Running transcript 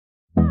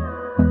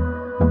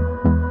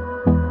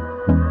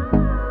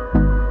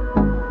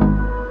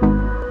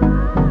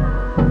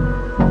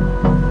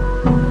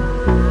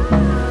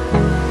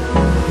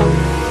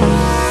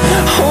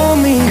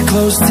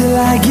close till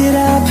I get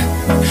up.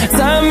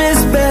 Time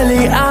is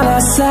barely on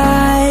our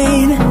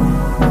side.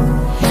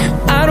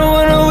 I don't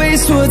wanna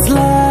waste what's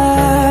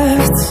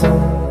left.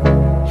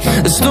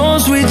 The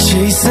storms we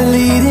chase are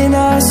leading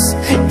us,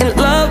 and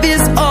love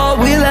is all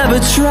we'll ever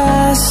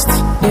trust.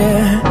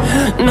 Yeah,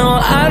 no,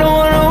 I don't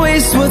wanna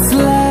waste what's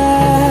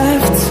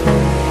left.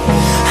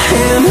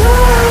 And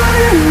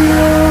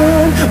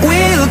on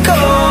we'll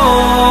go,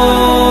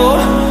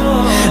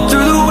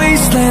 through the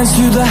wastelands,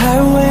 through the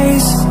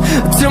highways,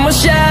 till my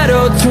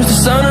shadow turns to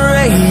sun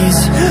rays.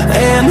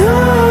 And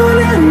on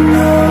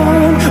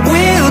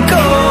we'll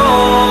go,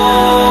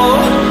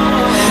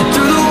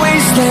 through the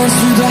wastelands,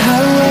 through the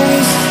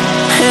highways,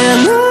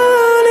 and on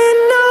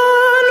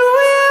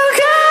we'll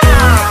go.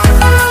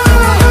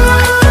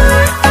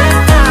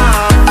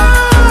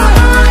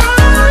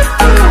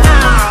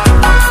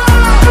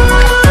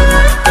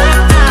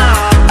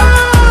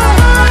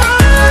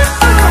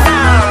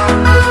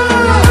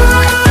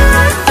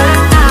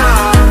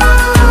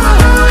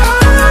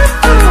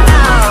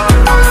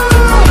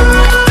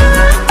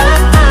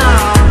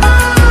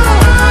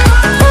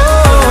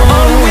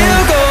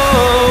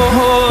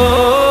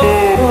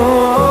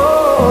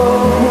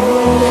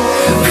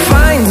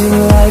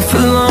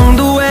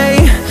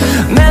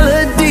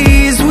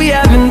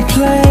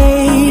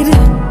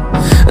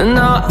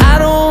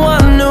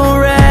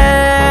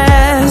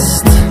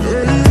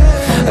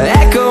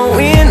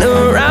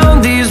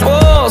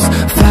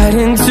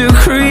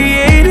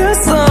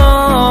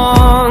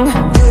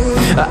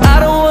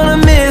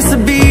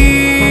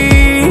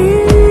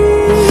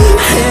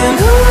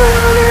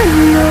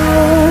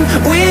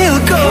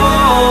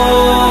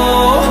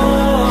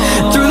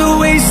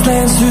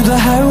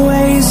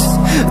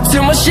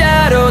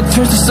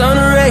 Turns to sun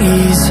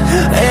rays,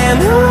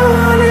 and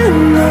on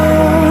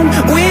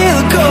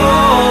we'll go,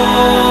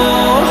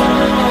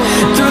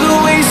 through the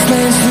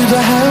wastelands, through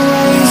the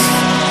highways,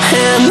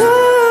 and on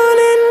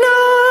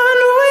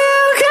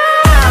we'll go.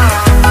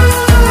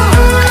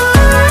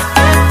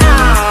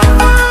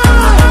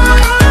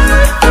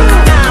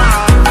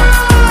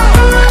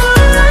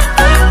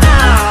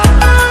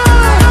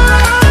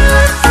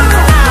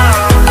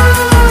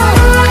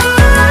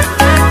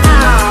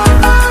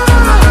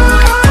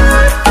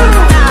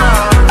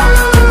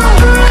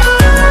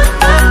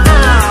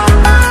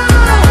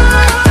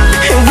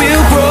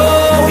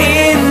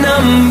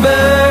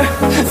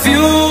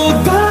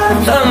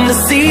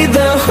 See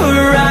the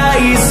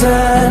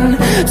horizon,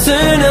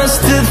 turn us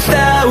to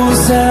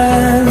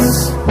thousands,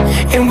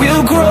 and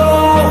we'll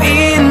grow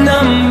in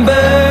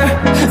number,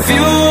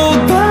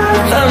 fueled by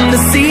them to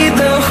see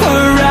the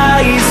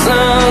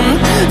horizon,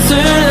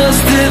 turn us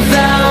to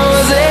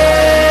thousands,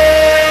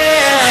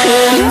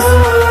 and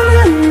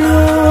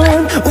on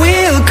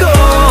we'll go,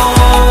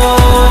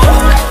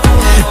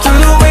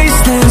 through the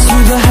wastelands,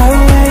 through the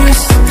highways,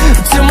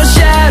 till my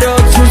shadow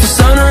turns to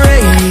sun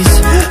rays,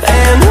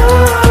 and on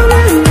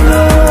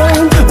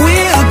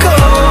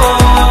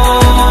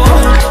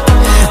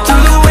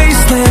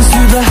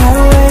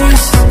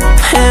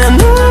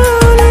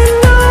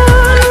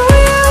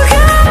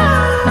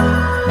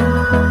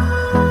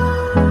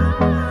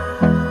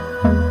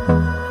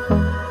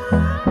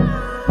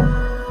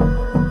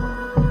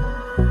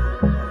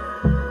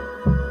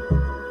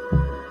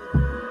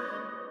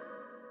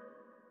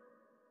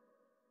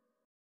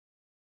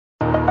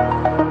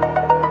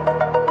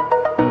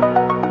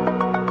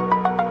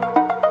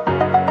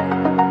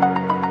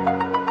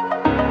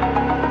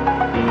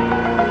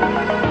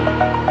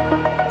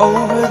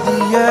over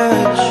the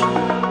edge,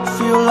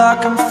 feel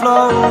like I'm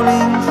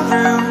floating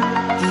through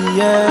the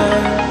air.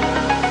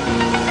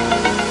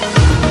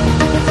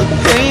 The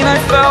pain I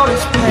felt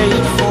is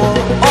paid for,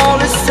 all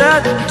is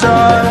said and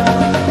done.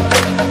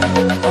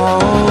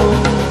 Oh,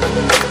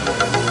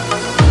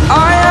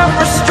 I am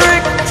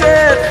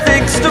restricted,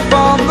 fixed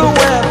upon the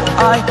web.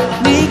 I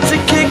need to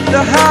kick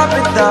the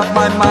habit that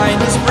my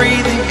mind is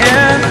breathing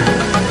in.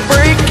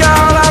 Break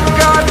out, I've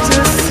got to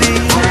see.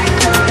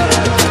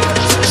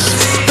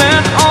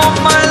 All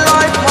my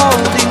life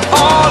holding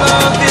all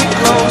of it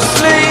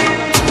closely,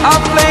 I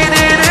played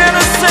it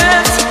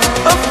innocent,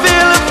 a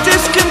feel of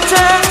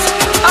discontent.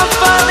 I'm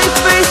finally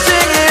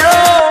facing it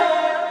all,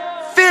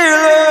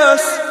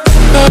 fearless.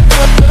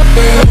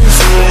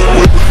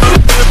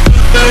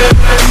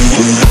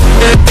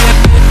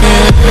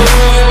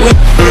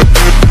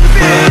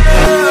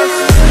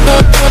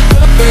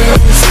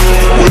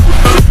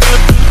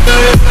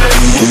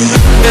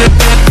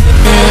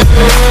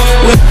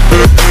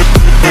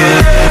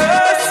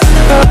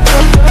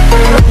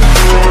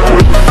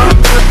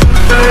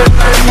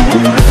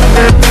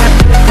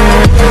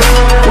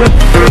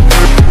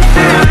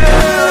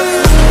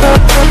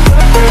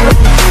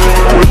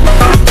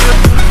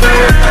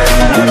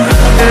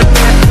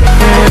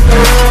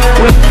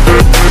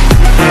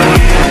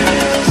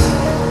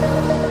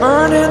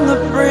 Burning the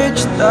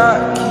bridge that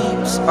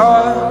keeps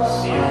us.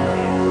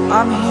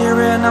 I'm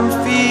here and I'm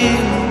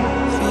feeling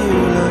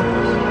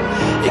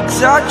fearless.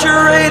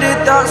 Exaggerated,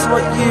 that's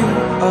what you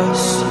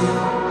assume.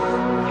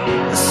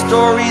 The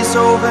story's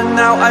over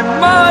now, I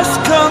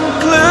must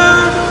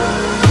conclude.